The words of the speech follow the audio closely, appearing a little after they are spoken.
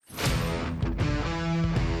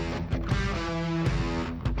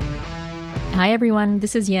Hi everyone,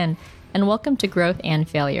 this is Yin, and welcome to Growth and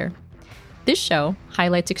Failure. This show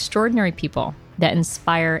highlights extraordinary people that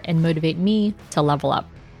inspire and motivate me to level up.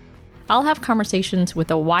 I'll have conversations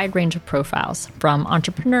with a wide range of profiles, from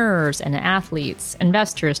entrepreneurs and athletes,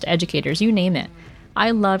 investors to educators, you name it.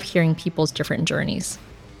 I love hearing people's different journeys.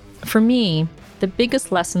 For me, the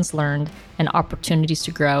biggest lessons learned and opportunities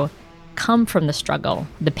to grow come from the struggle,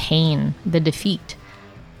 the pain, the defeat.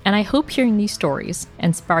 And I hope hearing these stories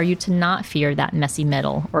inspire you to not fear that messy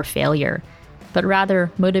middle or failure, but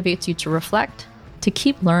rather motivates you to reflect, to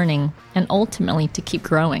keep learning, and ultimately to keep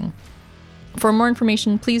growing. For more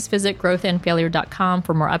information, please visit growthandfailure.com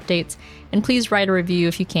for more updates, and please write a review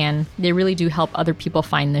if you can. They really do help other people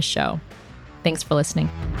find this show. Thanks for listening.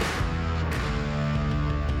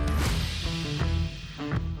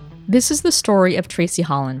 This is the story of Tracy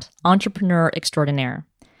Holland, entrepreneur extraordinaire.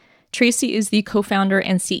 Tracy is the co-founder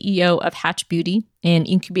and CEO of HatchBeauty, an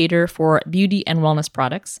incubator for beauty and wellness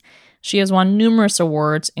products. She has won numerous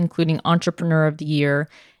awards, including Entrepreneur of the Year,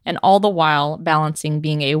 and all the while balancing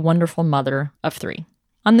being a wonderful mother of 3.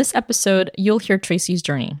 On this episode, you'll hear Tracy's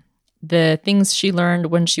journey, the things she learned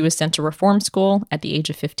when she was sent to reform school at the age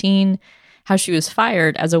of 15, how she was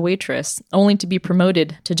fired as a waitress, only to be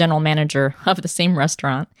promoted to general manager of the same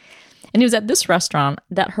restaurant. And it was at this restaurant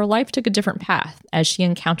that her life took a different path as she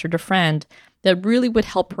encountered a friend that really would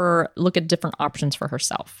help her look at different options for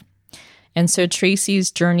herself. And so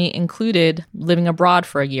Tracy's journey included living abroad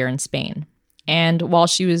for a year in Spain. And while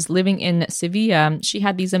she was living in Sevilla, she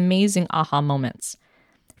had these amazing aha moments.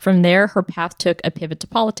 From there, her path took a pivot to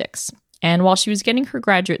politics. And while she was getting her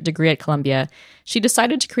graduate degree at Columbia, she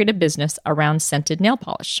decided to create a business around scented nail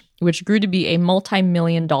polish, which grew to be a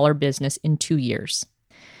multi-million-dollar business in 2 years.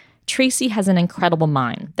 Tracy has an incredible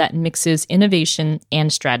mind that mixes innovation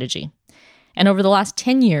and strategy. And over the last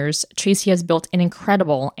 10 years, Tracy has built an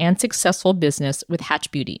incredible and successful business with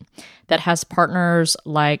HatchBeauty that has partners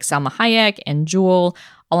like Salma Hayek and Jewel,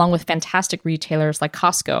 along with fantastic retailers like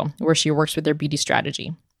Costco, where she works with their beauty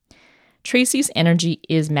strategy. Tracy's energy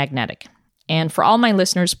is magnetic. And for all my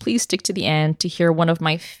listeners, please stick to the end to hear one of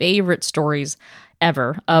my favorite stories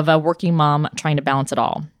ever of a working mom trying to balance it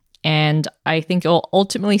all. And I think you'll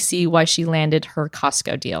ultimately see why she landed her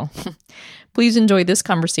Costco deal. Please enjoy this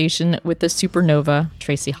conversation with the supernova,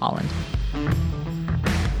 Tracy Holland.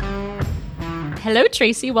 Hello,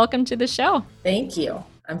 Tracy. Welcome to the show. Thank you.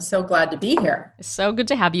 I'm so glad to be here. So good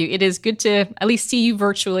to have you. It is good to at least see you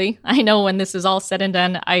virtually. I know when this is all said and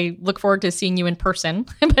done, I look forward to seeing you in person.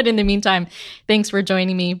 But in the meantime, thanks for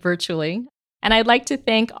joining me virtually. And I'd like to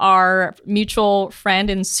thank our mutual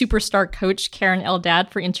friend and superstar coach, Karen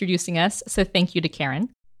Eldad, for introducing us. So thank you to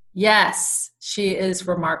Karen. Yes, she is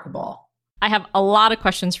remarkable. I have a lot of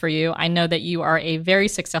questions for you. I know that you are a very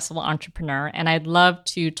successful entrepreneur, and I'd love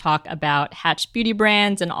to talk about Hatch Beauty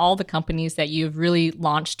brands and all the companies that you've really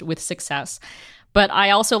launched with success. But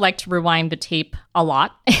I also like to rewind the tape a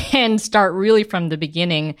lot and start really from the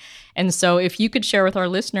beginning. And so if you could share with our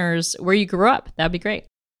listeners where you grew up, that'd be great.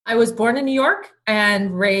 I was born in New York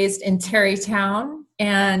and raised in Tarrytown,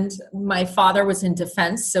 and my father was in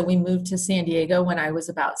defense, so we moved to San Diego when I was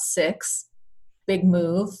about 6. Big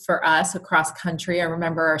move for us across country. I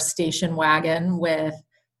remember our station wagon with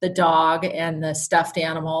the dog and the stuffed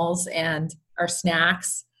animals and our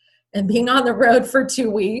snacks, and being on the road for 2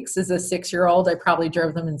 weeks as a 6-year-old, I probably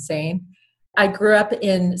drove them insane. I grew up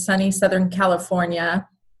in sunny Southern California,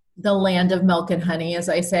 the land of milk and honey, as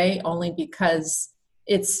I say, only because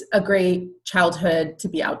it's a great childhood to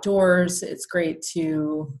be outdoors. It's great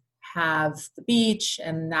to have the beach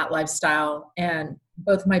and that lifestyle. And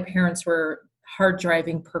both my parents were hard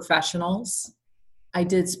driving professionals. I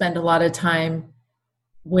did spend a lot of time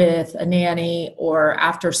with a nanny or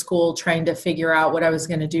after school trying to figure out what I was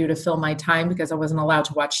going to do to fill my time because I wasn't allowed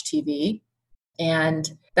to watch TV. And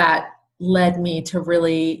that led me to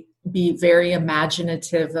really be very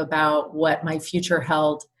imaginative about what my future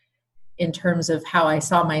held in terms of how I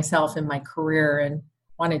saw myself in my career and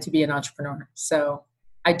wanted to be an entrepreneur. So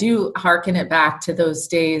I do hearken it back to those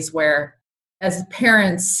days where, as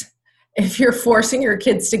parents, if you're forcing your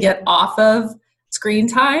kids to get off of screen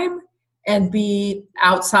time and be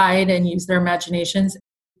outside and use their imaginations,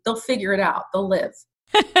 they'll figure it out. They'll live.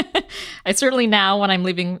 I certainly now, when I'm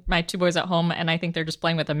leaving my 2 boys at home and I think they're just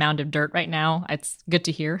playing with a mound of dirt right now, it's good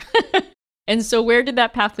to hear. And so where did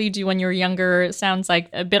that path lead you when you were younger? It sounds like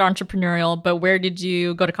a bit entrepreneurial, but where did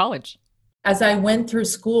you go to college? As I went through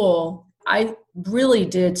school, I really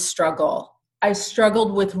did struggle. I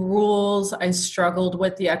struggled with rules. I struggled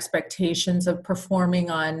with the expectations of performing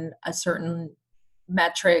on a certain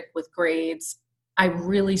metric with grades. I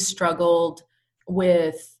really struggled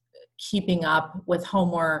with keeping up with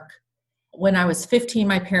homework. When I was 15,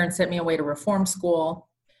 my parents sent me away to reform school.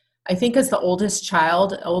 I think as the oldest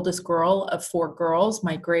child, oldest girl of 4 girls,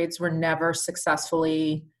 my grades were never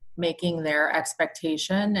successfully making their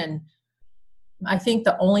expectation. And I think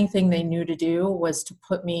the only thing they knew to do was to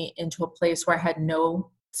put me into a place where I had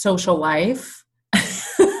no social life,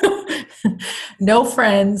 no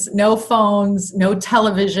friends, no phones, no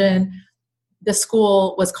television. The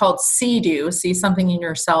school was called see something in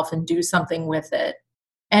yourself and do something with it.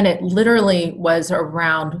 And it literally was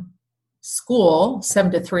around school,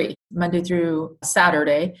 7 to 3, Monday through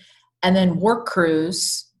Saturday, and then work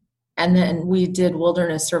crews. And then we did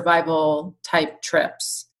wilderness survival type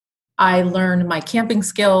trips. I learned my camping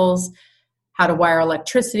skills, how to wire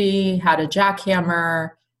electricity, how to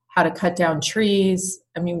jackhammer, how to cut down trees.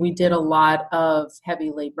 I mean, we did a lot of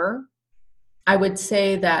heavy labor. I would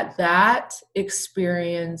say that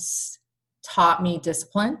experience taught me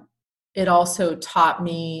discipline. It also taught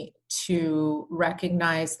me to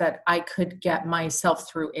recognize that I could get myself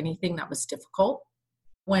through anything that was difficult.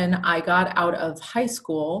 When I got out of high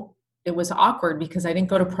school, it was awkward because I didn't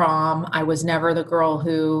go to prom. I was never the girl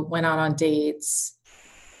who went out on dates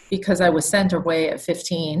because I was sent away at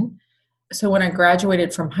 15. So when I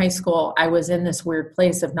graduated from high school, I was in this weird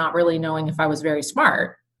place of not really knowing if I was very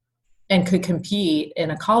smart and could compete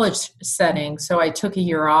in a college setting. So I took a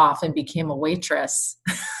year off and became a waitress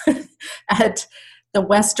at the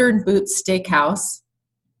Western Boots Steakhouse.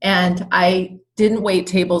 And I didn't wait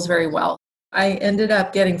tables very well. I ended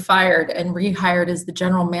up getting fired and rehired as the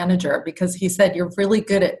general manager because he said, you're really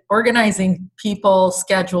good at organizing people,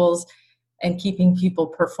 schedules, and keeping people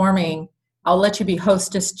performing. I'll let you be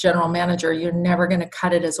hostess general manager. You're never going to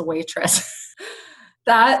cut it as a waitress.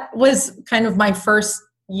 That was kind of my first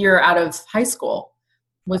year out of high school,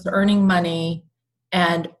 was earning money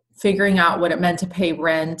and figuring out what it meant to pay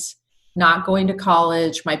rent, not going to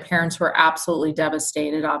college. My parents were absolutely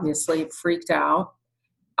devastated, obviously, freaked out.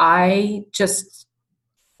 I just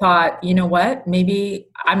thought, you know what, maybe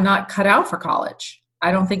I'm not cut out for college.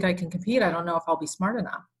 I don't think I can compete. I don't know if I'll be smart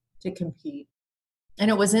enough to compete. And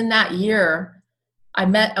it was in that year, I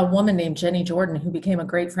met a woman named Jenny Jordan who became a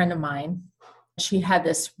great friend of mine. She had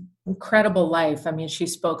this incredible life. I mean, she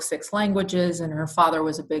spoke 6 languages and her father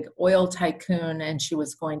was a big oil tycoon, and she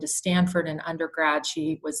was going to Stanford in undergrad.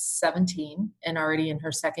 She was 17 and already in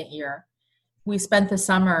her second year. We spent the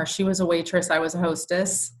summer. She was a waitress. I was a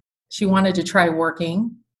hostess. She wanted to try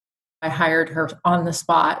working. I hired her on the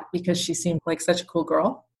spot because she seemed like such a cool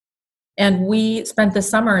girl. And we spent the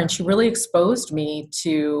summer, and she really exposed me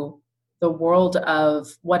to the world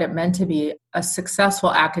of what it meant to be a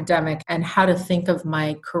successful academic and how to think of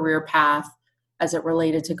my career path as it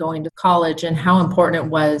related to going to college, and how important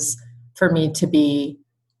it was for me to be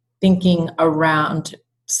thinking around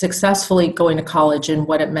successfully going to college and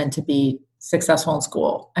what it meant to be successful in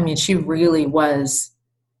school. I mean, she really was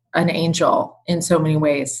an angel in so many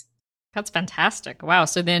ways. That's fantastic. Wow.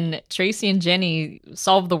 So then Tracy and Jenny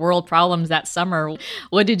solved the world problems that summer.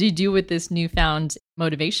 What did you do with this newfound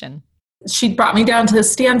motivation? She brought me down to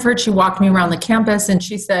Stanford. She walked me around the campus and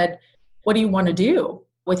she said, what do you want to do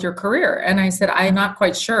with your career? And I said, I'm not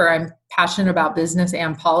quite sure. I'm passionate about business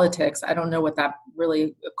and politics. I don't know what that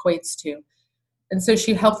really equates to. And so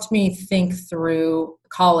she helped me think through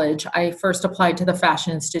college. I first applied to the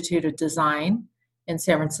Fashion Institute of Design in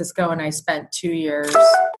San Francisco, and I spent 2 years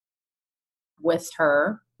with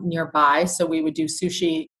her nearby. So we would do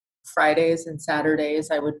sushi Fridays and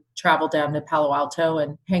Saturdays. I would travel down to Palo Alto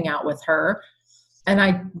and hang out with her. And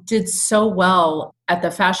I did so well at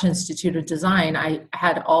the Fashion Institute of Design. I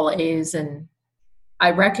had all A's, and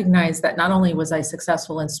I recognized that not only was I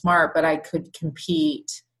successful and smart, but I could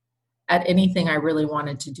compete at anything I really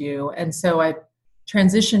wanted to do. And so I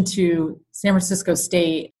transitioned to San Francisco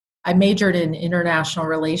State. I majored in international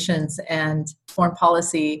relations and foreign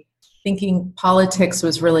policy, thinking politics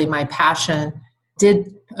was really my passion.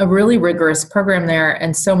 Did a really rigorous program there,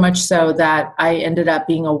 and so much so that I ended up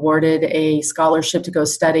being awarded a scholarship to go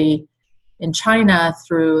study in China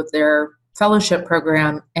through their fellowship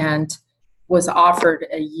program, and was offered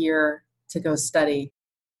a year to go study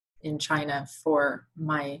in China for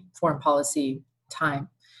my foreign policy time.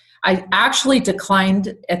 I actually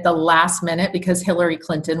declined at the last minute because Hillary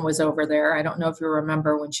Clinton was over there. I don't know if you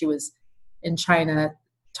remember when she was in China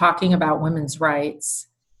talking about women's rights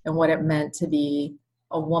and what it meant to be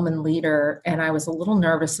a woman leader. And I was a little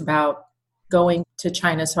nervous about going to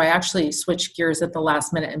China. So I actually switched gears at the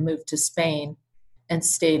last minute and moved to Spain and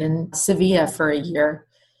stayed in Sevilla for a year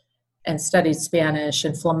and studied Spanish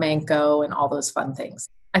and flamenco and all those fun things.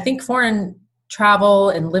 I think foreign travel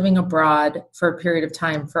and living abroad for a period of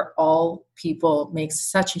time for all people makes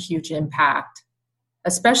such a huge impact,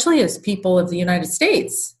 especially as people of the United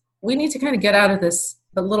States. We need to kind of get out of this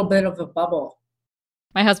a little bit of a bubble.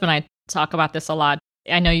 My husband and I talk about this a lot.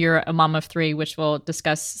 I know you're a mom of 3, which we'll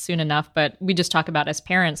discuss soon enough, but we just talk about as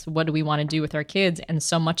parents, what do we want to do with our kids? And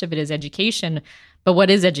so much of it is education. But what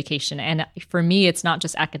is education? And for me, it's not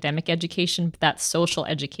just academic education, but that social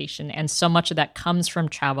education. And so much of that comes from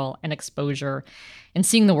travel and exposure and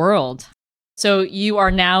seeing the world. So you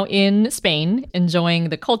are now in Spain, enjoying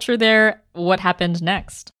the culture there. What happened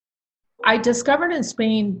next? I discovered in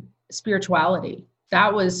Spain spirituality.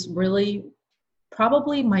 That was really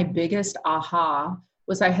probably my biggest aha.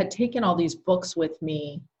 Was I had taken all these books with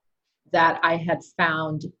me that I had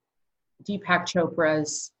found, Deepak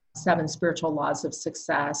Chopra's 7 Spiritual Laws of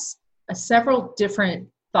Success, several different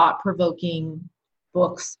thought-provoking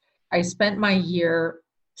books. I spent my year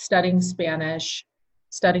studying Spanish,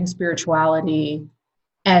 studying spirituality,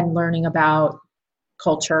 and learning about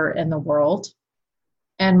culture and the world.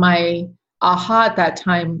 And my aha at that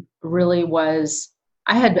time really was,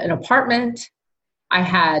 I had an apartment, I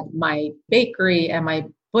had my bakery and my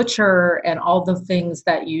butcher and all the things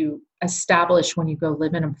that you establish when you go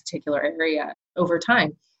live in a particular area over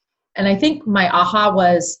time. And I think my aha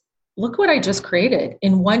was, look what I just created.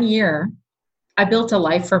 In 1 year, I built a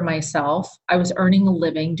life for myself. I was earning a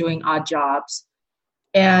living, doing odd jobs.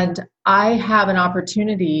 And I have an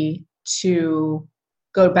opportunity to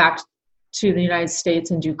go back to the United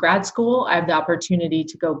States and do grad school. I have the opportunity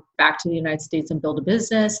to go back to the United States and build a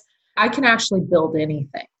business. I can actually build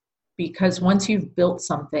anything, because once you've built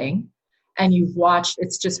something and you've watched,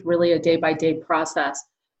 it's just really a day-by-day process,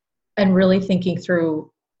 and really thinking through,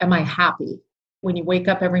 am I happy? When you wake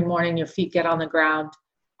up every morning, your feet get on the ground.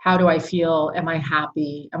 How do I feel? Am I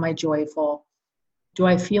happy? Am I joyful? Do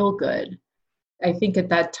I feel good? I think at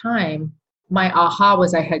that time, my aha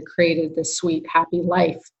was I had created this sweet, happy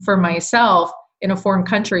life for myself in a foreign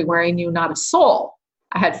country where I knew not a soul.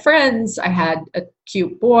 I had friends. I had a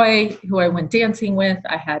cute boy who I went dancing with.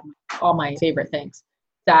 I had all my favorite things.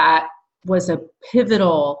 That was a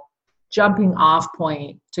pivotal jumping off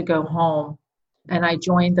point to go home. And I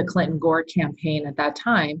joined the Clinton Gore campaign at that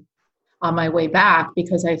time on my way back,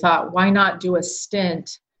 because I thought, why not do a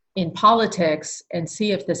stint in politics and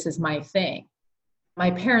see if this is my thing?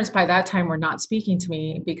 My parents by that time were not speaking to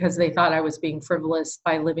me because they thought I was being frivolous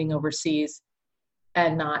by living overseas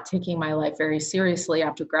and not taking my life very seriously.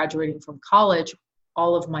 After graduating from college,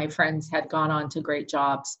 all of my friends had gone on to great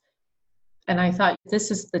jobs. And I thought, this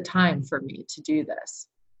is the time for me to do this.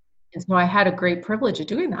 And so I had a great privilege of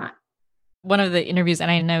doing that. One of the interviews, and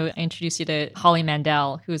I know I introduced you to Holly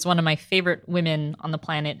Mandel, who is one of my favorite women on the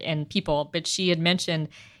planet and people, but she had mentioned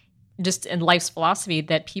just in life's philosophy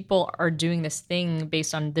that people are doing this thing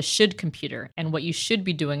based on the should computer and what you should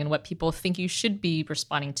be doing and what people think you should be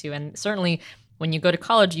responding to. And certainly when you go to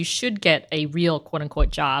college, you should get a real quote unquote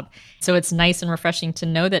job. So it's nice and refreshing to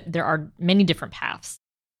know that there are many different paths.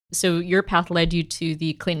 So your path led you to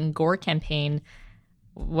the Clinton Gore campaign.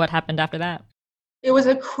 What happened after that? It was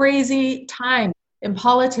a crazy time in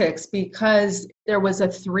politics because there was a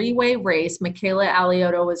 3-way race. Michaela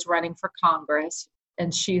Alioto was running for Congress,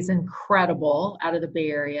 and she's incredible, out of the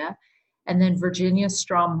Bay Area. And then Virginia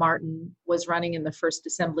Strom Martin was running in the 1st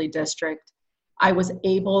Assembly District. I was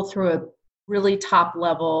able, through a really top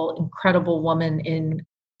level, incredible woman in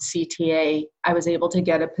CTA, I was able to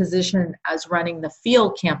get a position as running the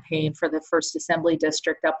field campaign for the 1st Assembly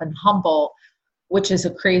District up in Humboldt, which is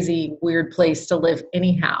a crazy, weird place to live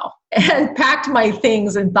anyhow. And packed my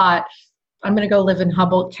things and thought, I'm going to go live in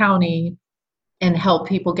Humboldt County and help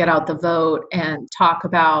people get out the vote and talk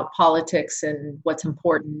about politics and what's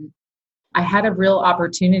important. I had a real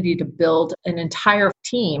opportunity to build an entire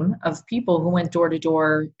team of people who went door to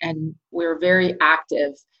door, and we were very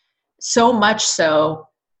active. So much so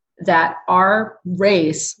that our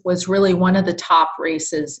race was really one of the top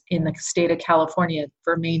races in the state of California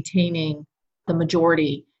for maintaining the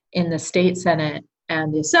majority in the state Senate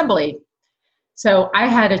and the Assembly. So I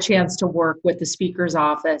had a chance to work with the Speaker's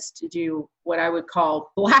office to do what I would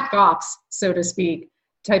call black ops, so to speak,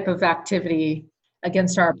 type of activity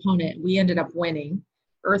against our opponent. We ended up winning.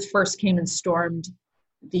 Earth First came and stormed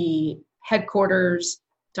the headquarters.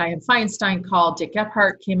 Dianne Feinstein called. Dick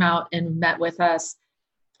Gephardt came out and met with us.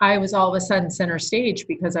 I was all of a sudden center stage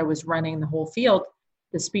because I was running the whole field.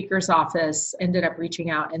 The Speaker's office ended up reaching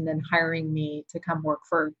out and then hiring me to come work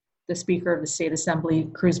for the Speaker of the State Assembly,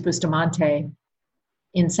 Cruz Bustamante,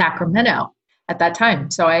 in Sacramento at that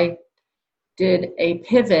time. So I did a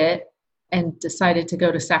pivot and decided to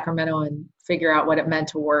go to Sacramento and figure out what it meant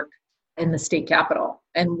to work in the state capitol.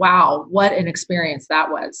 And wow, what an experience that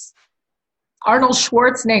was. Arnold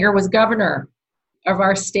Schwarzenegger was governor of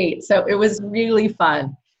our state. So it was really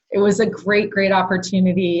fun. It was a great, great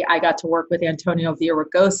opportunity. I got to work with Antonio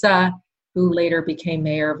Villaraigosa, who later became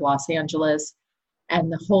mayor of Los Angeles,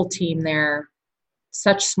 and the whole team there.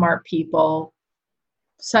 Such smart people,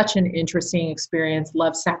 such an interesting experience.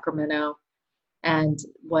 Loved Sacramento, and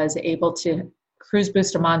was able to, Cruz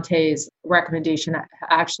Bustamante's recommendation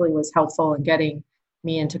actually was helpful in getting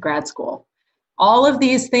me into grad school. All of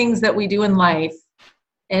these things that we do in life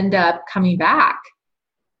end up coming back,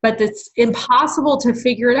 but it's impossible to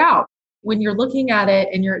figure it out. When you're looking at it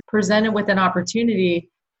and you're presented with an opportunity,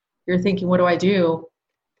 you're thinking, what do I do?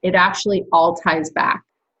 It actually all ties back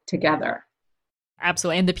together.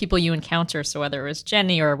 Absolutely. And the people you encounter, so whether it was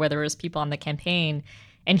Jenny or whether it was people on the campaign,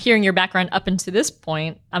 and hearing your background up until this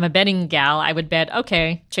point, I'm a betting gal. I would bet,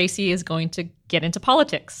 okay, Tracy is going to get into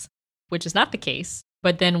politics, which is not the case.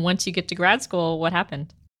 But then once you get to grad school, what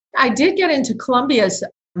happened? I did get into Columbia's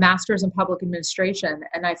Master's in Public Administration,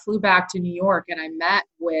 and I flew back to New York and I met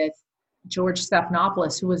with George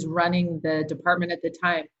Stephanopoulos, who was running the department at the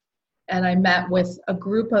time. And I met with a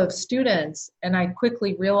group of students, and I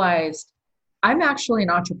quickly realized I'm actually an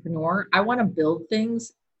entrepreneur. I want to build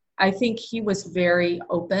things. I think he was very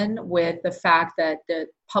open with the fact that the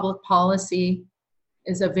public policy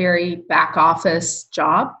is a very back office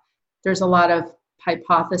job. There's a lot of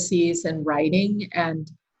hypotheses and writing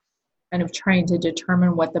and kind of trying to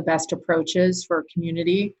determine what the best approach is for a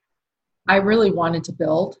community. I really wanted to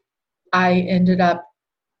build. I ended up,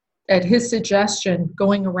 at his suggestion,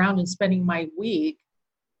 going around and spending my week.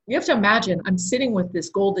 You have to imagine, I'm sitting with this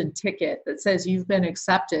golden ticket that says you've been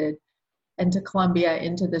accepted into Columbia,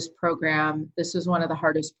 into this program. This was one of the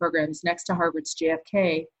hardest programs next to Harvard's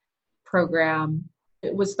JFK program.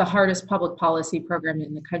 It was the hardest public policy program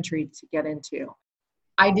in the country to get into.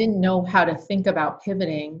 I didn't know how to think about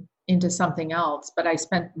pivoting into something else, but I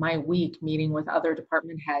spent my week meeting with other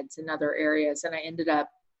department heads in other areas, and I ended up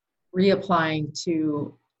reapplying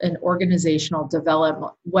to an organizational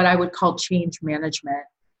development, what I would call change management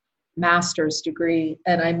master's degree.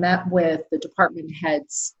 And I met with the department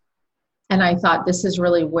heads, and I thought, this is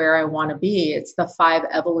really where I want to be. It's the 5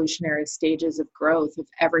 evolutionary stages of growth of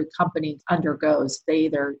every company undergoes. They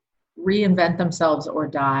either reinvent themselves or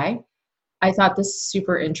die. I thought, this is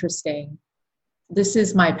super interesting. This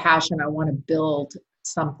is my passion. I want to build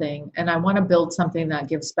something, and I want to build something that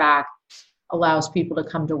gives back, allows people to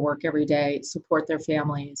come to work every day, support their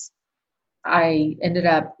families. I ended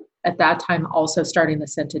up at that time also starting the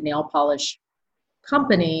scented nail polish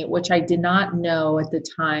company, which I did not know at the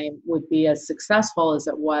time would be as successful as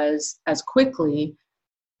it was as quickly,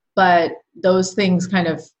 but those things kind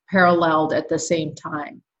of paralleled at the same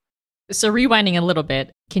time. So rewinding a little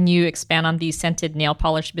bit, can you expand on the scented nail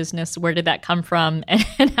polish business? Where did that come from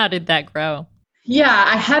and how did that grow? Yeah,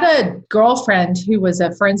 I had a girlfriend who was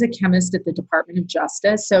a forensic chemist at the Department of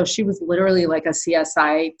Justice. So she was literally like a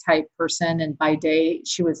CSI type person. And by day,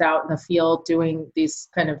 she was out in the field doing these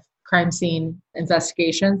kind of crime scene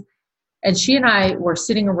investigations. And she and I were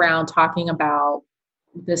sitting around talking about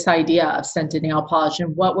this idea of scented nail polish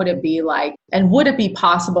and what would it be like and would it be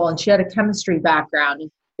possible? And she had a chemistry background.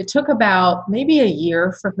 It took about maybe a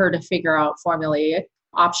year for her to figure out formulaic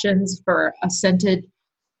options for a scented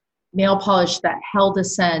nail polish that held a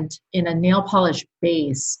scent in a nail polish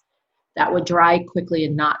base that would dry quickly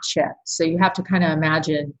and not chip. So you have to kind of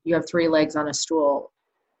imagine you have 3 legs on a stool.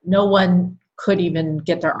 No one could even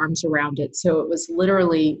get their arms around it. So it was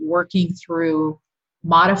literally working through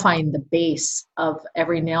modifying the base of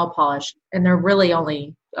every nail polish. And there are really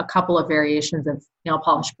only a couple of variations of nail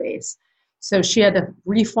polish base. So she had to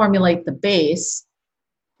reformulate the base.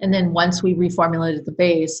 And then once we reformulated the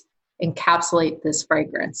base, encapsulate this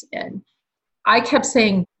fragrance in. I kept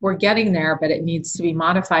saying, we're getting there, but it needs to be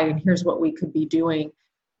modified. And here's what we could be doing.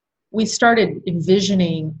 We started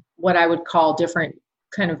envisioning what I would call different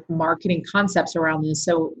kind of marketing concepts around this.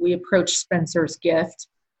 So we approached Spencer's Gift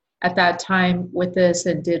at that time with this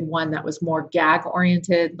and did one that was more gag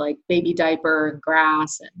oriented, like baby diaper and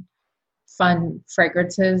grass and fun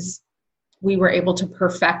fragrances. We were able to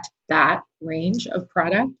perfect that range of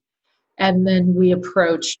product. And then we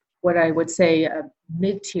approached what I would say a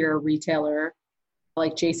mid-tier retailer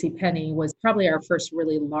like JCPenney was probably our first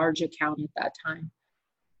really large account at that time.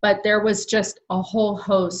 But there was just a whole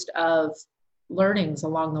host of learnings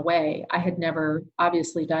along the way. I had never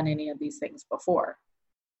obviously done any of these things before.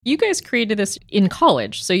 You guys created this in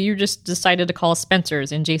college. So you just decided to call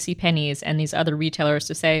Spencer's and JCPenney's and these other retailers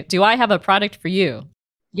to say, do I have a product for you?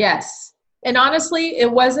 Yes. And honestly,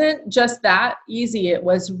 it wasn't just that easy. It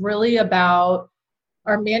was really about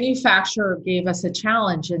our manufacturer gave us a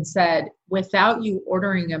challenge and said, without you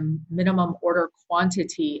ordering a minimum order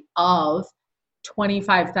quantity of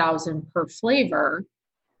 25,000 per flavor,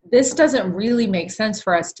 this doesn't really make sense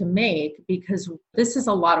for us to make because this is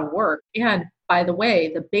a lot of work. And by the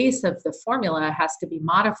way, the base of the formula has to be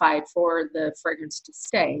modified for the fragrance to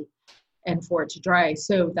stay and for it to dry.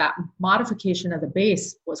 So that modification of the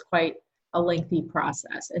base was quite a lengthy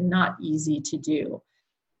process and not easy to do.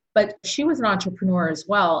 But she was an entrepreneur as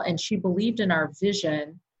well, and she believed in our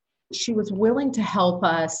vision. She was willing to help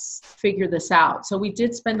us figure this out. So we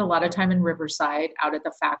did spend a lot of time in Riverside out at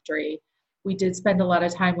the factory. We did spend a lot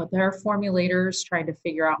of time with their formulators trying to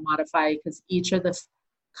figure out modify, because each of the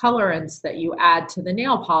colorants that you add to the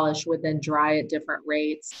nail polish would then dry at different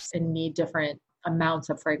rates and need different amounts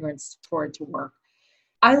of fragrance for it to work.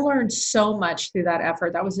 I learned so much through that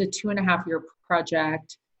effort. That was a 2.5-year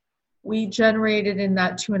project. We generated in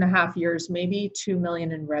that 2.5 years, maybe $2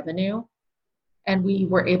 million in revenue. And we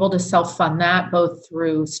were able to self-fund that both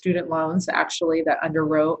through student loans, actually, that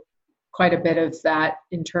underwrote quite a bit of that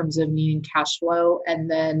in terms of needing cash flow. And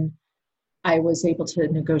then I was able to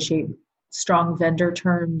negotiate strong vendor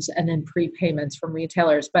terms and then prepayments from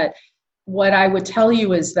retailers. But what I would tell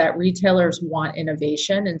you is that retailers want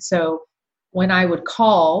innovation. And so when I would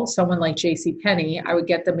call someone like JCPenney, I would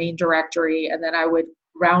get the main directory and then I would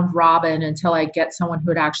round robin until I get someone who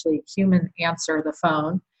would actually human answer the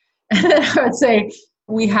phone. And then I would say,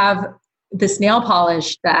 we have this nail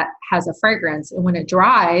polish that has a fragrance. And when it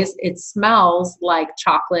dries, it smells like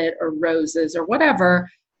chocolate or roses or whatever.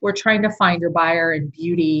 We're trying to find your buyer in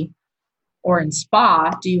beauty or in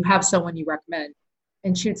spa. Do you have someone you recommend?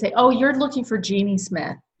 And she would say, oh, you're looking for Jeannie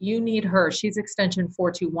Smith. You need her. She's extension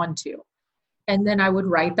 4212. And then I would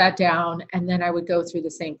write that down. And then I would go through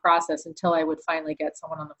the same process until I would finally get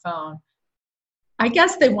someone on the phone. I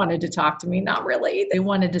guess they wanted to talk to me. Not really. They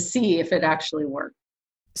wanted to see if it actually worked.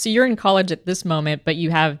 So you're in college at this moment, but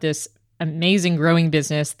you have this amazing growing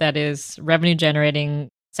business that is revenue generating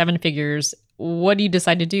 7 figures. What do you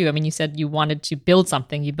decide to do? I mean, you said you wanted to build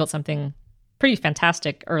something. You built something pretty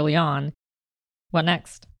fantastic early on. What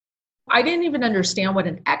next? I didn't even understand what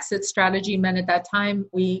an exit strategy meant at that time.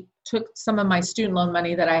 We took some of my student loan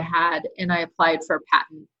money that I had and I applied for a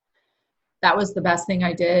patent. That was the best thing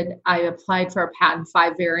I did. I applied for a patent,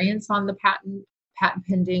 5 variants on the patent. Patent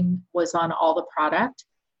pending was on all the product.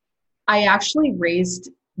 I actually raised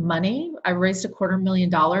money. I raised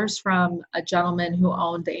 $250,000 from a gentleman who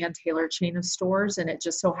owned the Ann Taylor chain of stores. And it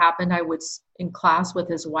just so happened I was in class with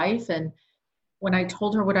his wife. And when I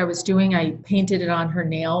told her what I was doing, I painted it on her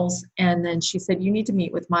nails. And then she said, you need to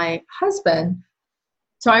meet with my husband.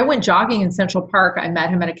 So I went jogging in Central Park. I met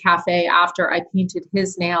him at a cafe after I painted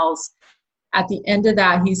his nails. At the end of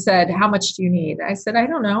that, he said, how much do you need? I said, I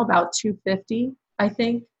don't know, about 250, I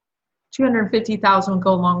think. 250,000 would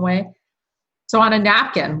go a long way. So on a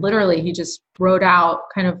napkin, literally, he just wrote out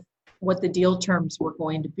kind of what the deal terms were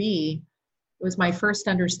going to be. It was my first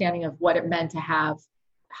understanding of what it meant to have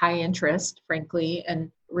high interest, frankly,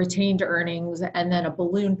 and retained earnings, and then a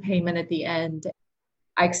balloon payment at the end.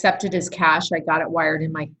 I accepted his cash. I got it wired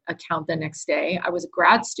in my account the next day. I was a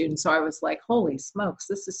grad student, so I was like, holy smokes,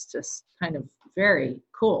 this is just kind of very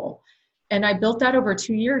cool. And I built that over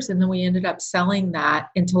 2 years, and then we ended up selling that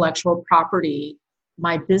intellectual property.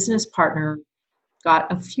 My business partner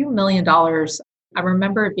got a few $1 million. I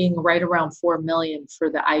remember it being right around $4 million for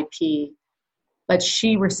the IP, but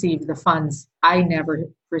she received the funds. I never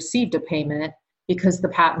received a payment because the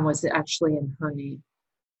patent was actually in her name.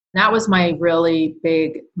 That was my really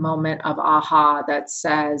big moment of aha that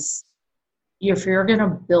says, if you're going to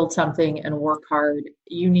build something and work hard,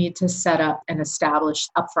 you need to set up and establish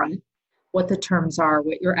upfront what the terms are,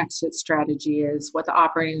 what your exit strategy is, what the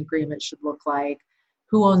operating agreement should look like,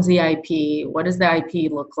 who owns the IP, what does the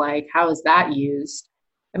IP look like, how is that used?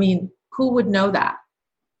 I mean, who would know that?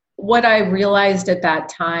 What I realized at that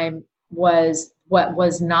time was what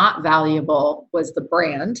was not valuable was the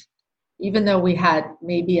brand. Even though we had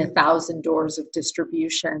maybe 1,000 doors of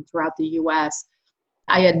distribution throughout the US,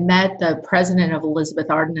 I had met the president of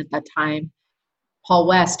Elizabeth Arden at that time, Paul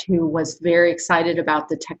West, who was very excited about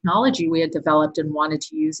the technology we had developed and wanted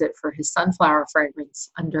to use it for his sunflower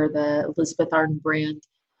fragrance under the Elizabeth Arden brand.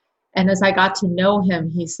 And as I got to know him,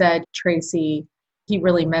 he said, Tracy, he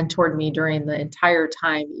really mentored me during the entire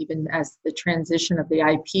time, even as the transition of the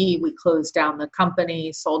IP, we closed down the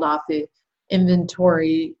company, sold off the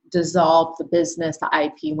inventory, dissolved the business, the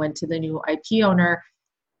IP went to the new IP owner.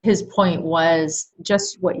 His point was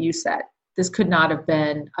just what you said. This could not have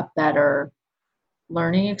been a better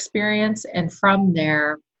learning experience. And from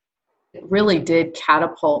there, it really did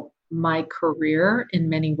catapult my career in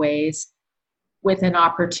many ways with an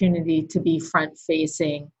opportunity to be front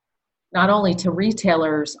facing, not only to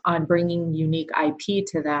retailers on bringing unique IP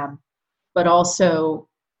to them, but also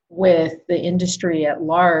with the industry at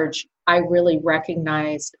large. I really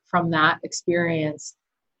recognized from that experience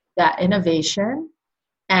that innovation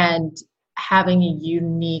and having a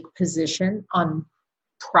unique position on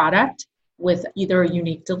product with either a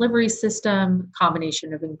unique delivery system,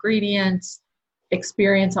 combination of ingredients,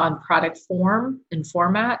 experience on product form and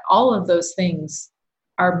format, all of those things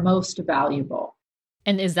are most valuable.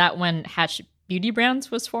 And is that when Hatch Beauty Brands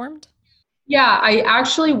was formed? Yeah, I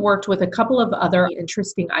actually worked with a couple of other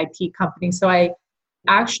interesting IP companies. So I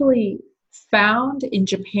actually found in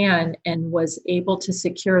Japan and was able to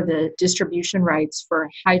secure the distribution rights for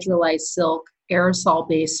hydrolyzed silk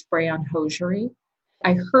aerosol-based spray-on hosiery.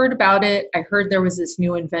 I heard about it. I heard there was this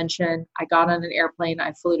new invention. I got on an airplane.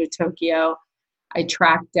 I flew to Tokyo. I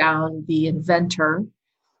tracked down the inventor.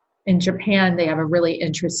 In Japan, they have a really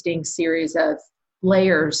interesting series of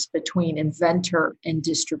layers between inventor and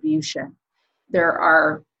distribution. There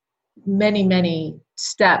are many, many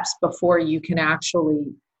steps before you can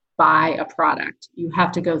actually buy a product. You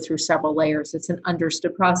have to go through several layers. It's an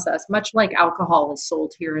understood process, much like alcohol is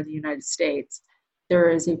sold here in the United States. There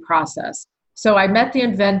is a process. So I met the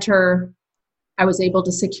inventor. I was able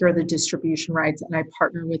to secure the distribution rights, and I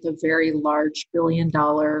partnered with a very large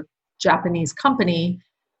billion-dollar Japanese company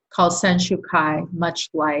called Senshukai, much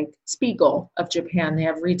like Spiegel of Japan. They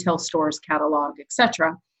have retail stores, catalog,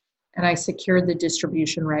 etc. And I secured the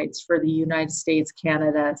distribution rights for the United States,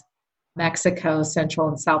 Canada, Mexico, Central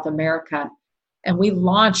and South America. And we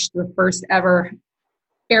launched the first ever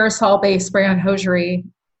aerosol-based spray-on hosiery.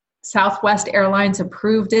 Southwest Airlines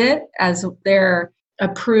approved it as their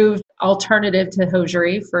approved alternative to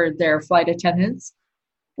hosiery for their flight attendants.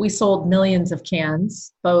 We sold millions of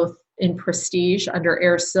cans, both in prestige under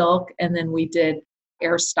Air Silk, and then we did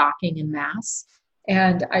air stocking in mass.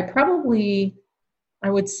 And I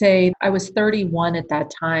would say I was 31 at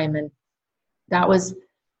that time, and that was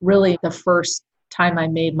really the first time I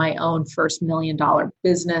made my own first $1 million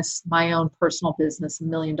business, my own personal business, $1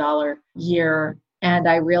 million year. And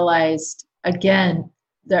I realized, again,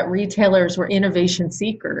 that retailers were innovation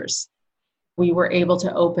seekers. We were able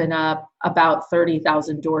to open up about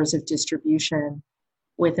 30,000 doors of distribution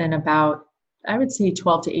within about, I would say,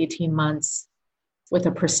 12 to 18 months with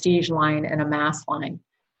a prestige line and a mass line.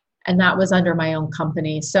 And that was under my own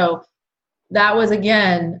company. So that was,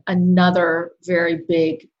 again, another very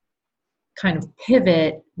big kind of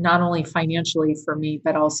pivot, not only financially for me,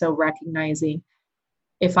 but also recognizing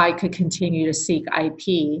if I could continue to seek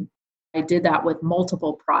IP. I did that with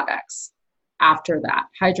multiple products after that.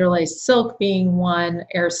 Hydrolyzed silk being one,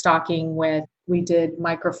 air stocking we did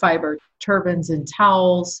microfiber turbans and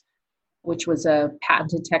towels, which was a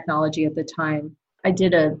patented technology at the time. I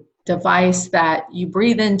did a device that you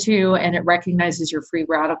breathe into and it recognizes your free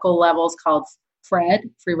radical levels called FRED,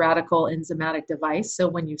 free radical enzymatic device. So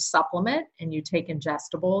when you supplement and you take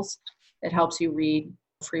ingestibles, it helps you read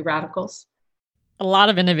free radicals. A lot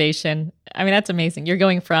of innovation. I mean, that's amazing. You're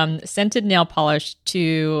going from scented nail polish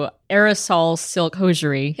to aerosol silk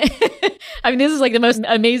hosiery. I mean, this is like the most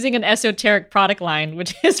amazing and esoteric product line,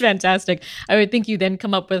 which is fantastic. I would think you then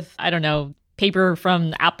come up with, I don't know, paper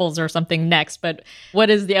from apples or something next. But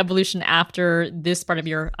what is the evolution after this part of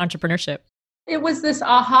your entrepreneurship? It was this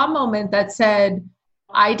aha moment that said,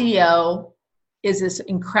 IDEO is this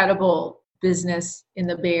incredible business in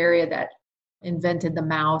the Bay Area that invented the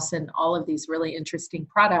mouse and all of these really interesting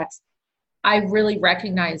products. I really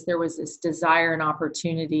recognized there was this desire and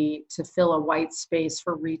opportunity to fill a white space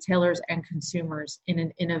for retailers and consumers in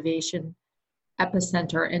an innovation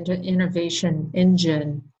epicenter and an innovation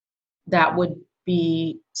engine that would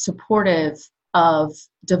be supportive of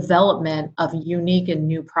development of unique and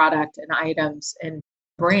new product and items and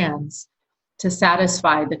brands to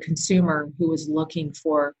satisfy the consumer who was looking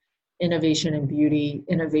for innovation in beauty,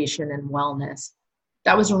 innovation in wellness.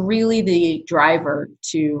 That was really the driver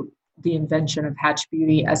to the invention of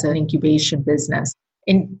HatchBeauty as an incubation business.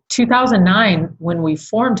 In 2009, when we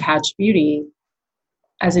formed HatchBeauty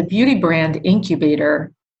as a beauty brand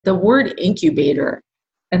incubator, the word incubator,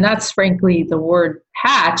 and that's frankly the word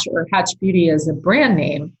Hatch or HatchBeauty as a brand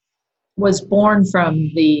name, was born from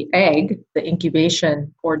the egg, the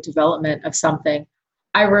incubation or development of something.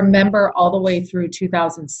 I remember all the way through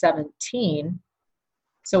 2017.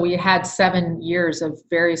 So we had 7 years of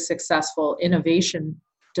very successful innovation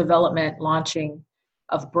development, launching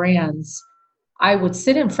of brands. I would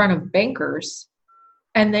sit in front of bankers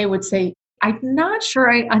and they would say, I'm not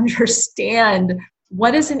sure I understand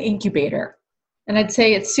what is an incubator. And I'd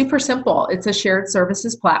say it's super simple. It's a shared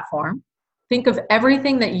services platform. Think of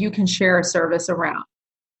everything that you can share a service around.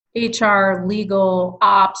 HR, legal,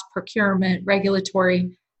 ops, procurement,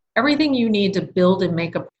 regulatory, everything you need to build and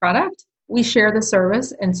make a product. We share the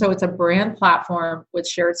service. And so it's a brand platform with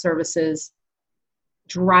shared services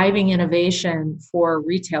driving innovation for a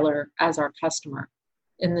retailer as our customer.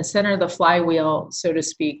 In the center of the flywheel, so to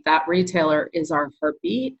speak, that retailer is our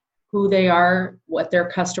heartbeat, who they are, what their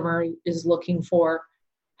customer is looking for,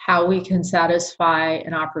 how we can satisfy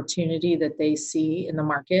an opportunity that they see in the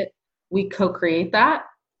market. We co-create that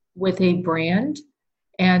with a brand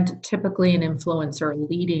and typically an influencer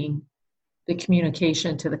leading the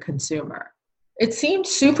communication to the consumer. It seemed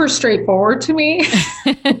super straightforward to me.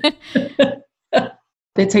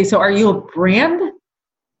 They'd say, so are you a brand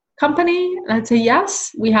company? And I'd say,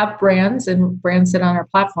 yes, we have brands and brands sit on our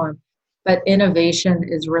platform, but innovation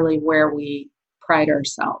is really where we pride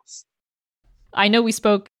ourselves. I know we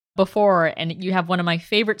spoke before, and you have one of my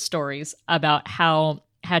favorite stories about how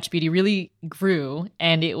HatchBeauty really grew,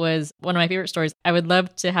 and it was one of my favorite stories. I would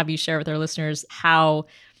love to have you share with our listeners how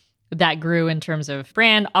that grew in terms of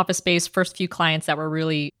brand, office space, first few clients that were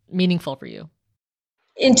really meaningful for you.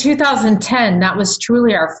 In 2010, that was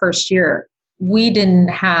truly our first year. We didn't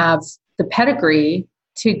have the pedigree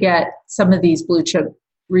to get some of these blue chip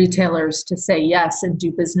retailers to say yes and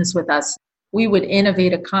do business with us. We would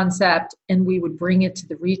innovate a concept and we would bring it to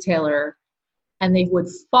the retailer, and they would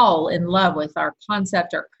fall in love with our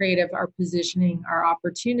concept, our creative, our positioning, our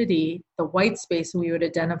opportunity, the white space we would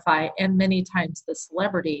identify, and many times the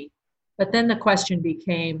celebrity. But then the question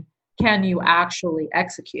became, can you actually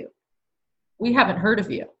execute? We haven't heard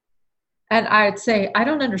of you. And I'd say, I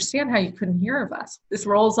don't understand how you couldn't hear of us. This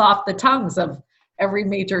rolls off the tongues of every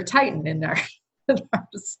major titan in our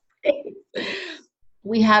space.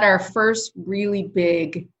 We had our first really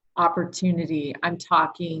big opportunity. I'm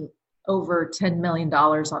talking over $10 million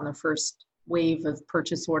on the first wave of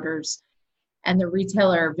purchase orders. And the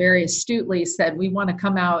retailer very astutely said, we want to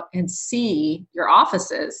come out and see your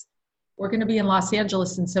offices. We're going to be in Los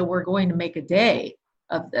Angeles, and so we're going to make a day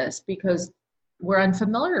of this because we're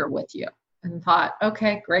unfamiliar with you. And thought,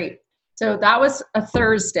 okay, great. So that was a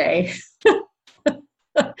Thursday.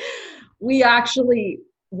 We actually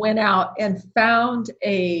went out and found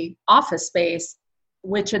a office space,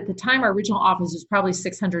 which at the time, our original office was probably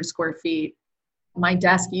 600 square feet. My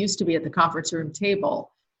desk used to be at the conference room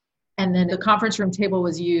table. And then the conference room table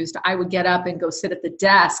was used. I would get up and go sit at the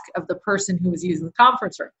desk of the person who was using the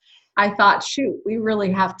conference room. I thought, shoot, we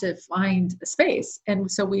really have to find a space.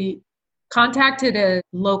 And so we contacted a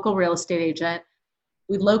local real estate agent.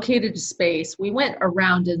 We located a space. We went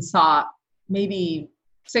around and saw maybe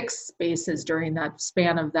 6 spaces during that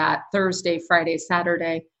span of that Thursday, Friday,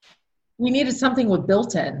 Saturday. We needed something with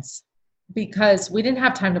built-ins because we didn't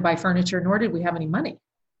have time to buy furniture, nor did we have any money.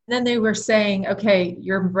 Then they were saying, okay,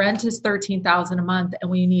 your rent is $13,000 a month and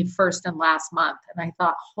we need first and last month. And I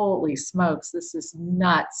thought, holy smokes, this is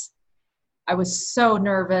nuts. I was so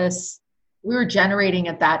nervous. We were generating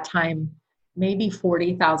at that time maybe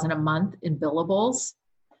 $40,000 a month in billables.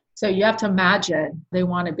 So you have to imagine they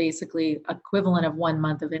wanted basically equivalent of 1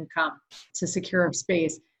 month of income to secure a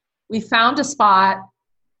space. We found a spot.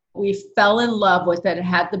 We fell in love with it. It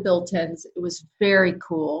had the built-ins. It was very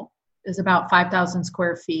cool. It was about 5,000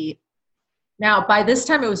 square feet. Now, by this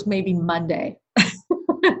time, it was maybe Monday.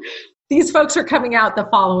 These folks are coming out the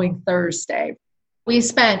following Thursday. We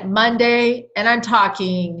spent Monday, and I'm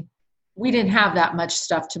talking, we didn't have that much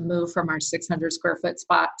stuff to move from our 600 square foot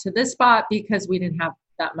spot to this spot because we didn't have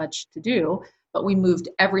that much to do, but we moved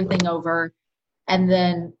everything over. And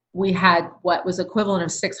then we had what was equivalent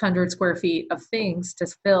of 600 square feet of things to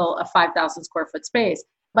fill a 5,000 square foot space.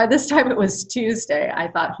 By this time, it was Tuesday. I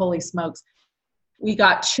thought, holy smokes. We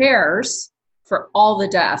got chairs for all the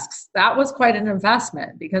desks. That was quite an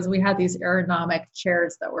investment because we had these ergonomic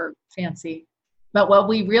chairs that were fancy. But what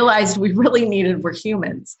we realized we really needed were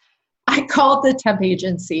humans. I called the temp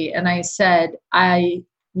agency and I said, I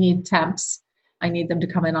need temps. I need them to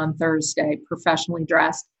come in on Thursday, professionally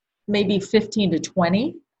dressed, maybe 15 to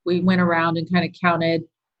 20. We went around and kind of counted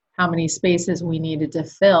how many spaces we needed to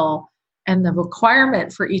fill. And the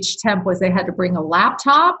requirement for each temp was they had to bring a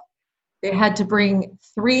laptop. They had to bring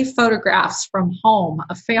 3 photographs from home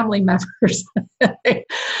of family members.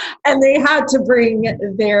 And they had to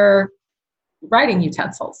bring their writing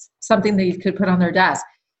utensils, something they could put on their desk.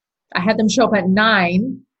 I had them show up at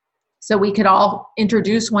 9 so we could all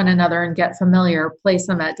introduce one another and get familiar, place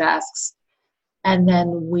them at desks. And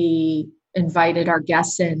then we invited our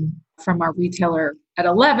guests in from our retailer at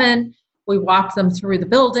 11. We walked them through the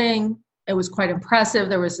building. It was quite impressive.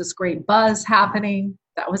 There was this great buzz happening.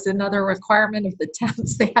 That was another requirement of the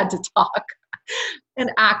temps. They had to talk and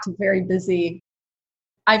act very busy.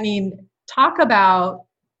 I mean, talk about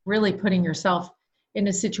really putting yourself in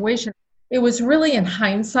a situation. It was really, in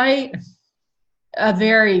hindsight, a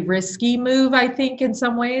very risky move, I think, in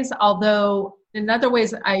some ways, although in other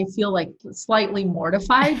ways, I feel like slightly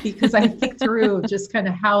mortified because I think through just kind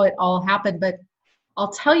of how it all happened. But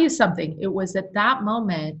I'll tell you something. It was at that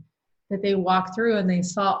moment that they walked through and they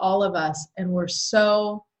saw all of us and were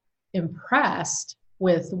so impressed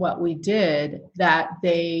with what we did that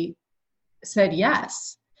they said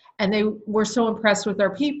yes. And they were so impressed with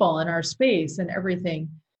our people and our space and everything.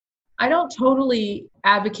 I don't totally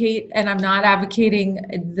advocate, and I'm not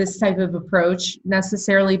advocating this type of approach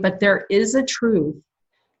necessarily, but there is a truth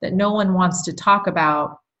that no one wants to talk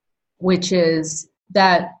about, which is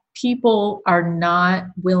that people are not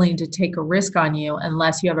willing to take a risk on you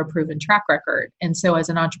unless you have a proven track record. And so as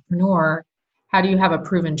an entrepreneur, how do you have a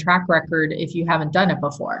proven track record if you haven't done it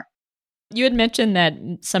before? You had mentioned that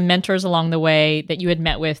some mentors along the way that you had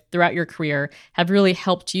met with throughout your career have really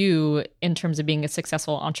helped you in terms of being a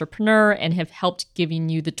successful entrepreneur and have helped giving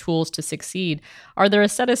you the tools to succeed. Are there a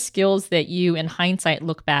set of skills that you, in hindsight,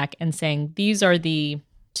 look back and saying, these are the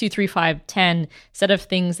 2, 3, 5, 10 set of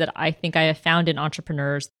things that I think I have found in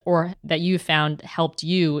entrepreneurs or that you found helped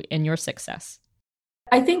you in your success?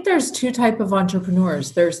 I think there's two types of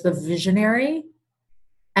entrepreneurs. There's the visionary,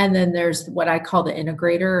 and then there's what I call the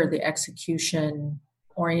integrator or the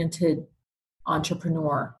execution-oriented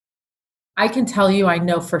entrepreneur. I can tell you, I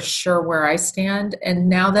know for sure where I stand. And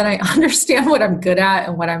now that I understand what I'm good at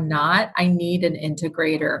and what I'm not, I need an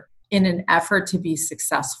integrator in an effort to be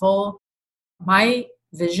successful. My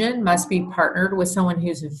vision must be partnered with someone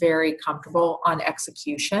who's very comfortable on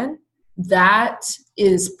execution. That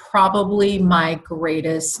is probably my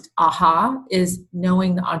greatest aha, is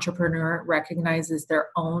knowing the entrepreneur recognizes their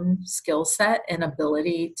own skill set and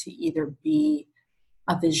ability to either be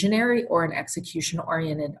a visionary or an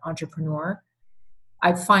execution-oriented entrepreneur.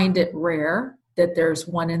 I find it rare that there's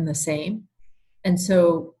one in the same. And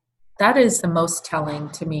so that is the most telling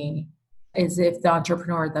to me, is if the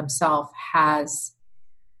entrepreneur themselves has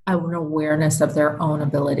an awareness of their own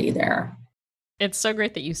ability there. It's so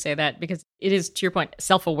great that you say that because it is, to your point,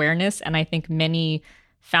 self-awareness. And I think many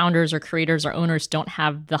founders or creators or owners don't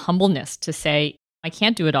have the humbleness to say, I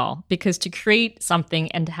can't do it all, because to create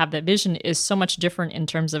something and to have that vision is so much different in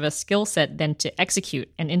terms of a skill set than to execute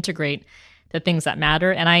and integrate the things that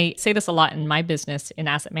matter. And I say this a lot in my business in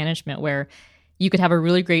asset management, where you could have a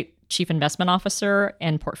really great chief investment officer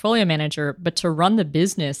and portfolio manager, but to run the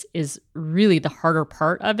business is really the harder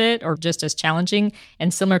part of it, or just as challenging.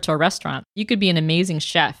 And similar to a restaurant, you could be an amazing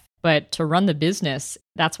chef, but to run the business,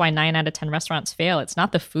 that's why 9 out of 10 restaurants fail. It's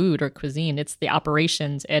not the food or cuisine, it's the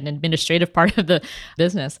operations and administrative part of the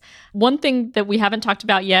business. One thing that we haven't talked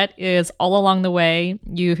about yet is all along the way,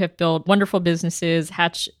 you have built wonderful businesses.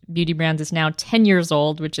 Hatch Beauty Brands is now 10 years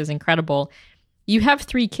old, which is incredible. You have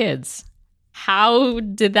 3 kids. How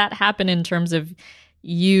did that happen in terms of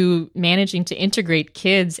you managing to integrate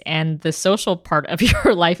kids and the social part of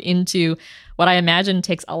your life into what I imagine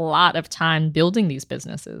takes a lot of time building these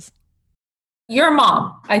businesses? You're a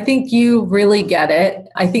mom. I think you really get it.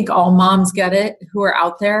 I think all moms get it who are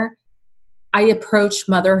out there. I approach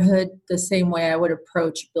motherhood the same way I would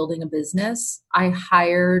approach building a business. I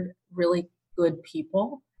hired really good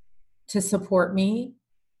people to support me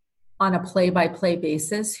on a play-by-play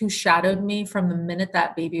basis, who shadowed me from the minute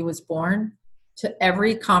that baby was born to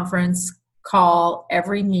every conference call,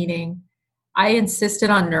 every meeting. I insisted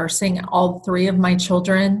on nursing all 3 of my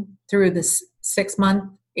children through this 6-month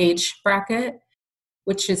age bracket,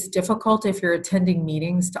 which is difficult if you're attending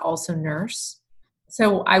meetings to also nurse.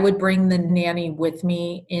 So I would bring the nanny with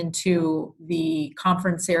me into the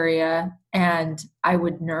conference area, and I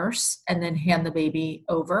would nurse and then hand the baby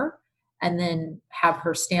over, and then have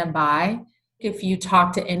her stand by. If you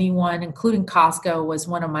talk to anyone, including Costco, was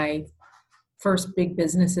one of my first big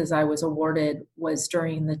businesses I was awarded, was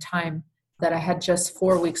during the time that I had just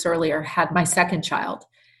 4 weeks earlier had my second child.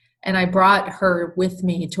 And I brought her with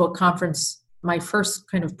me to a conference, my first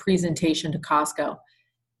kind of presentation to Costco.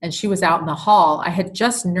 And she was out in the hall. I had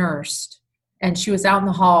just nursed, and she was out in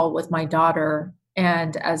the hall with my daughter.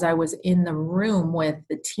 And as I was in the room with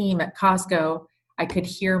the team at Costco, I could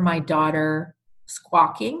hear my daughter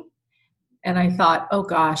squawking. And I thought, oh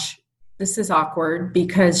gosh, this is awkward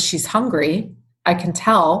because she's hungry. I can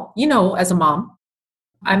tell, as a mom,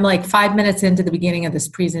 I'm like 5 minutes into the beginning of this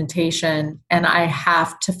presentation, and I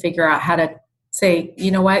have to figure out how to say,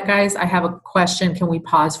 you know what, guys, I have a question. Can we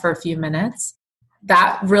pause for a few minutes?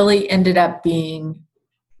 That really ended up being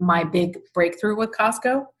my big breakthrough with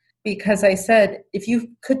Costco, because I said, if you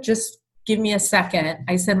could just give me a second.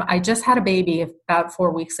 I said, I just had a baby about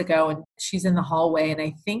 4 weeks ago and she's in the hallway and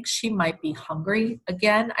I think she might be hungry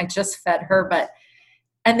again. I just fed her,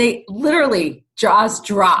 and they literally jaws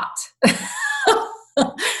dropped.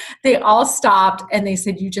 They all stopped and they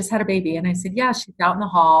said, you just had a baby. And I said, yeah, she's out in the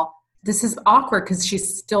hall. This is awkward because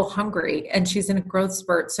she's still hungry and she's in a growth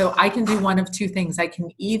spurt. So I can do one of two things. I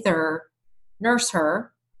can either nurse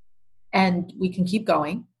her and we can keep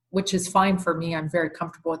going, which is fine for me. I'm very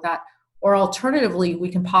comfortable with that. Or alternatively, we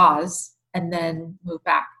can pause and then move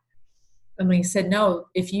back. And we said, no,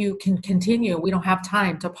 if you can continue, we don't have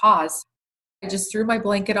time to pause. I just threw my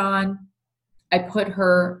blanket on. I put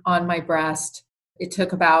her on my breast. It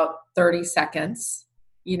took about 30 seconds.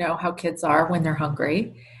 You know how kids are when they're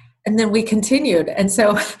hungry. And then we continued. And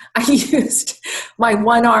so I used my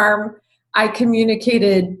one arm. I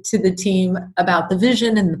communicated to the team about the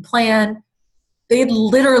vision and the plan. They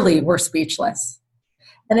literally were speechless.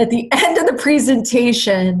 And at the end of the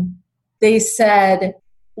presentation, they said,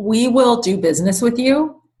 we will do business with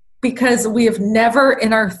you because we have never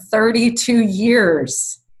in our 32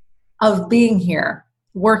 years of being here,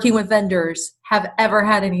 working with vendors, have ever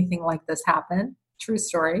had anything like this happen. True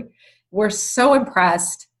story. We're so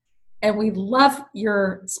impressed and we love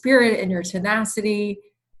your spirit and your tenacity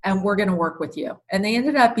and we're going to work with you. And they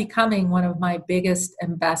ended up becoming one of my biggest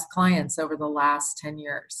and best clients over the last 10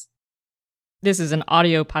 years. This is an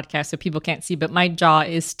audio podcast, so people can't see, but my jaw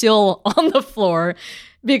is still on the floor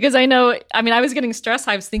because I was getting stressed.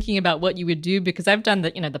 I was thinking about what you would do because I've done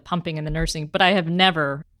the pumping and the nursing, but I have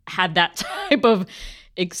never had that type of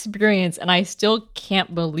experience. And I still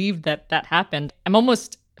can't believe that happened. I'm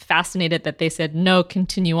almost fascinated that they said, no,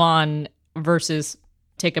 continue on versus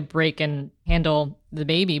take a break and handle the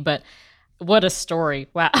baby. But what a story.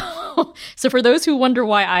 Wow. So for those who wonder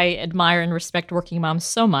why I admire and respect working moms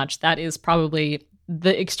so much, that is probably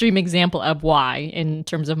the extreme example of why in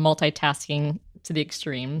terms of multitasking to the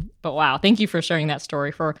extreme. But wow, thank you for sharing that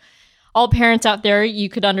story. For all parents out there, you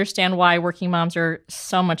could understand why working moms are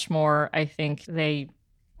so much more. I think they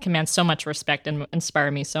command so much respect and inspire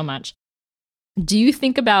me so much. Do you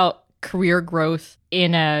think about career growth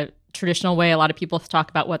in a traditional way? A lot of people talk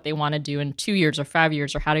about what they want to do in 2 years or 5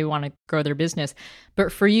 years or how do you want to grow their business.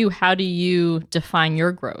 But for you, how do you define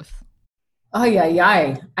your growth? Oh,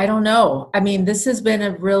 yeah. I don't know. I mean, this has been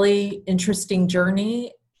a really interesting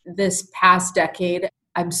journey this past decade.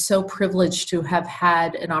 I'm so privileged to have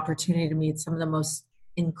had an opportunity to meet some of the most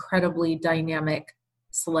incredibly dynamic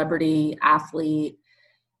celebrity, athlete,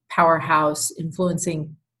 powerhouse,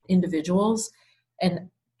 influencing individuals and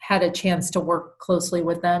had a chance to work closely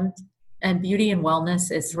with them. And beauty and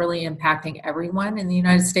wellness is really impacting everyone in the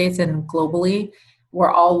United States and globally.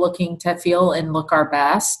 We're all looking to feel and look our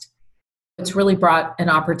best. It's really brought an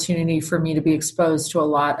opportunity for me to be exposed to a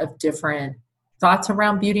lot of different thoughts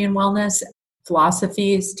around beauty and wellness,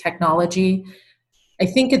 philosophies, technology. I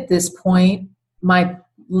think at this point, my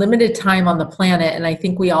limited time on the planet, and I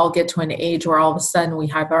think we all get to an age where all of a sudden we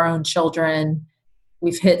have our own children,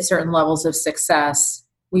 we've hit certain levels of success,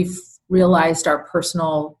 we've realized our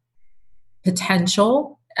personal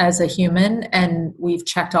potential as a human, and we've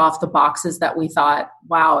checked off the boxes that we thought,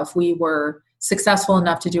 wow, if we were successful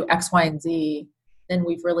enough to do X, Y, and Z, then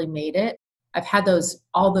we've really made it. I've had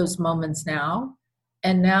all those moments now.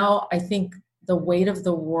 And now I think the weight of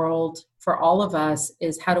the world for all of us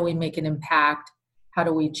is how do we make an impact? How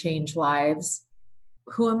do we change lives?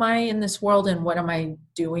 Who am I in this world and what am I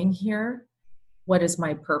doing here? What is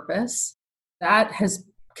my purpose? That has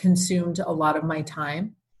consumed a lot of my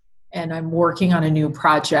time. And I'm working on a new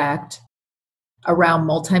project around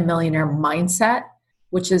multimillionaire mindset,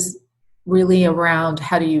 which is really around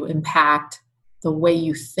how do you impact the way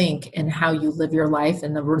you think and how you live your life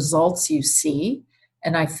and the results you see.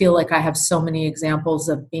 And I feel like I have so many examples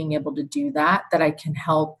of being able to do that I can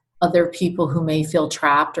help other people who may feel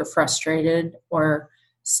trapped or frustrated or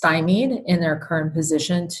stymied in their current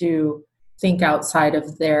position to think outside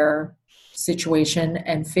of their situation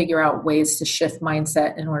and figure out ways to shift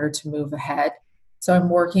mindset in order to move ahead. So I'm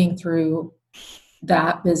working through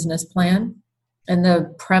that business plan. And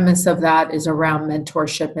the premise of that is around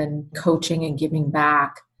mentorship and coaching and giving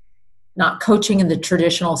back. Not coaching in the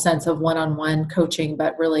traditional sense of one-on-one coaching,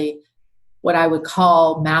 but really what I would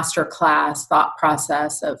call masterclass thought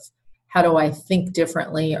process of how do I think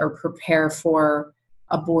differently or prepare for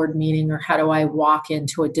a board meeting, or how do I walk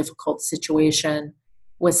into a difficult situation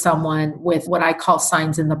with someone with what I call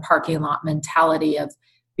signs in the parking lot mentality of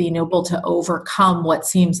being able to overcome what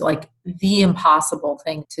seems like the impossible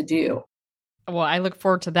thing to do. Well, I look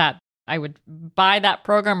forward to that. I would buy that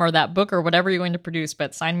program or that book or whatever you're going to produce,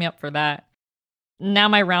 but sign me up for that. Now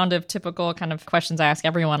my round of typical kind of questions I ask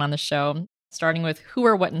everyone on the show, starting with who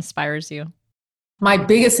or what inspires you? My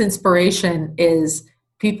biggest inspiration is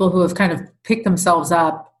people who have kind of picked themselves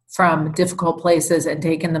up from difficult places and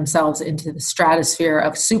taken themselves into the stratosphere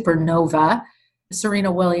of supernova.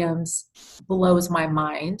 Serena Williams blows my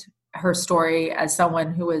mind. Her story as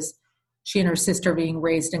someone who was, she and her sister being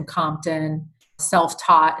raised in Compton,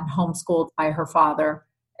 self-taught and homeschooled by her father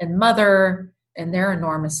and mother, and their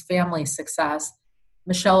enormous family success.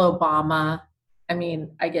 Michelle Obama, I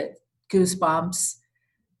mean, I get goosebumps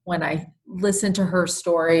when I listen to her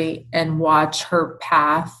story and watch her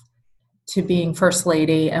path to being First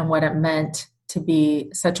Lady and what it meant to be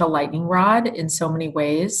such a lightning rod in so many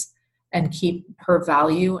ways and keep her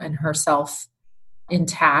value and herself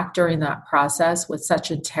intact during that process with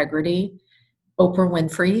such integrity. Oprah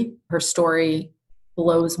Winfrey, her story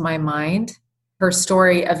blows my mind. Her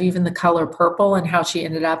story of even The Color Purple and how she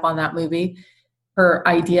ended up on that movie, her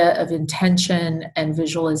idea of intention and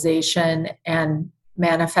visualization and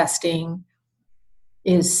manifesting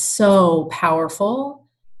is so powerful.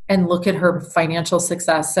 And look at her financial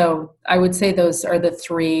success. So I would say those are the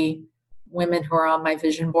three women who are on my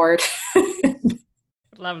vision board.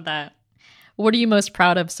 Love that. What are you most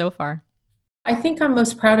proud of so far? I think I'm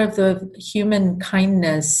most proud of the human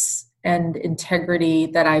kindness and integrity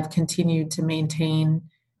that I've continued to maintain.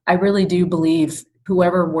 I really do believe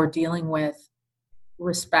whoever we're dealing with,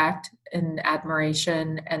 respect and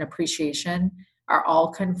admiration and appreciation are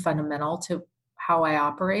all kind of fundamental to how I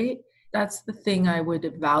operate. That's the thing I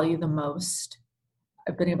would value the most.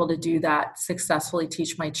 I've been able to do that successfully,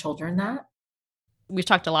 teach my children that. We've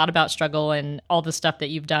talked a lot about struggle and all the stuff that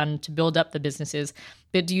you've done to build up the businesses,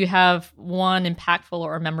 but do you have one impactful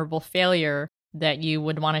or memorable failure that you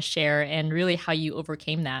would want to share and really how you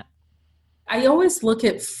overcame that? I always look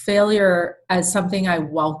at failure as something I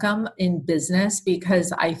welcome in business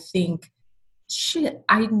because I think, shit,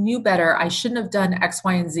 I knew better. I shouldn't have done X,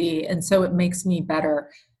 Y, and Z. And so it makes me better.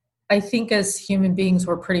 I think as human beings,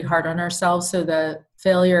 we're pretty hard on ourselves. So the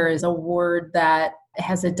failure is a word that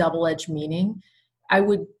has a double-edged meaning. I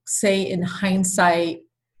would say in hindsight,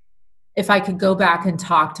 if I could go back and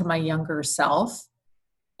talk to my younger self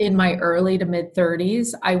in my early to mid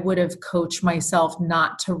 30s, I would have coached myself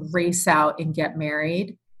not to race out and get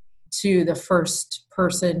married to the first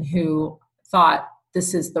person who thought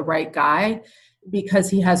this is the right guy because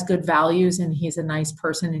he has good values and he's a nice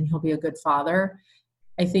person and he'll be a good father.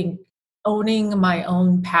 I think owning my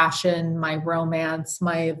own passion, my romance,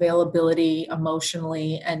 my availability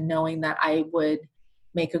emotionally, and knowing that I would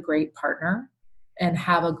make a great partner and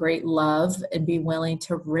have a great love and be willing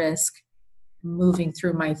to risk moving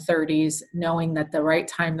through my 30s, knowing that the right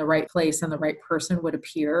time, the right place, and the right person would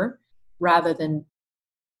appear rather than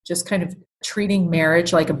just kind of treating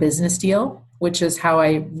marriage like a business deal, which is how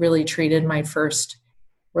I really treated my first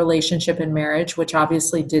relationship in marriage, which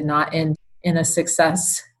obviously did not end in a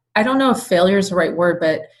success. I don't know if failure is the right word,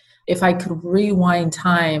 but if I could rewind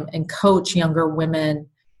time and coach younger women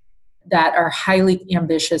that are highly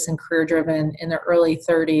ambitious and career driven in their early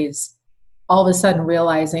 30s, all of a sudden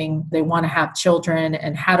realizing they want to have children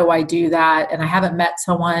and how do I do that? And I haven't met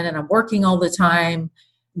someone and I'm working all the time.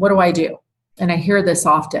 What do I do? And I hear this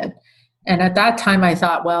often. And at that time I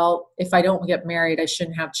thought, well, if I don't get married, I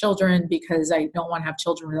shouldn't have children because I don't want to have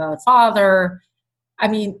children without a father. I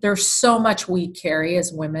mean, there's so much we carry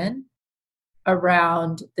as women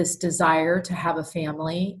around this desire to have a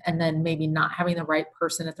family and then maybe not having the right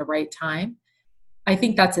person at the right time. I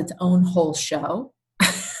think that's its own whole show.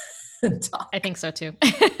 I think so too.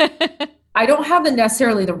 I don't have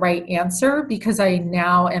necessarily the right answer because I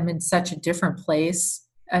now am in such a different place.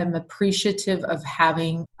 I'm appreciative of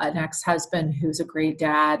having an ex-husband who's a great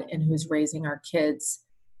dad and who's raising our kids.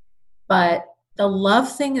 But the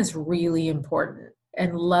love thing is really important.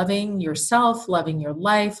 And loving yourself, loving your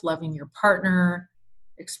life, loving your partner,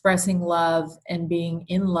 expressing love and being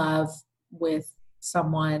in love with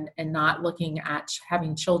someone and not looking at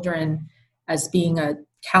having children as being a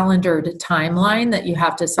calendared timeline that you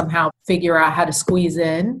have to somehow figure out how to squeeze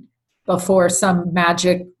in before some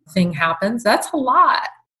magic thing happens. That's a lot.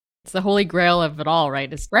 It's the holy grail of it all,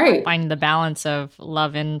 right? It's right. Finding the balance of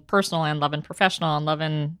love in personal and love in professional and love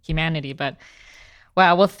in humanity. But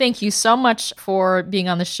wow, well, thank you so much for being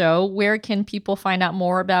on the show. Where can people find out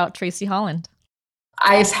more about Tracy Holland?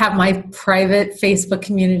 I have my private Facebook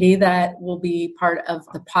community that will be part of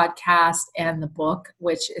the podcast and the book,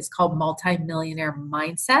 which is called Multimillionaire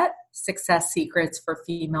Mindset. Success Secrets for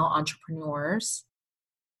Female Entrepreneurs.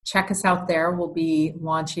 Check us out there. We'll be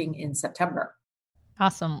launching in September.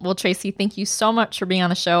 Awesome. Well, Tracy, thank you so much for being on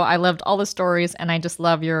the show. I loved all the stories and I just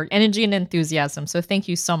love your energy and enthusiasm. So thank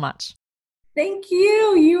you so much. Thank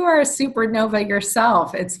you. You are a supernova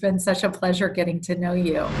yourself. It's been such a pleasure getting to know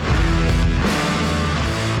you.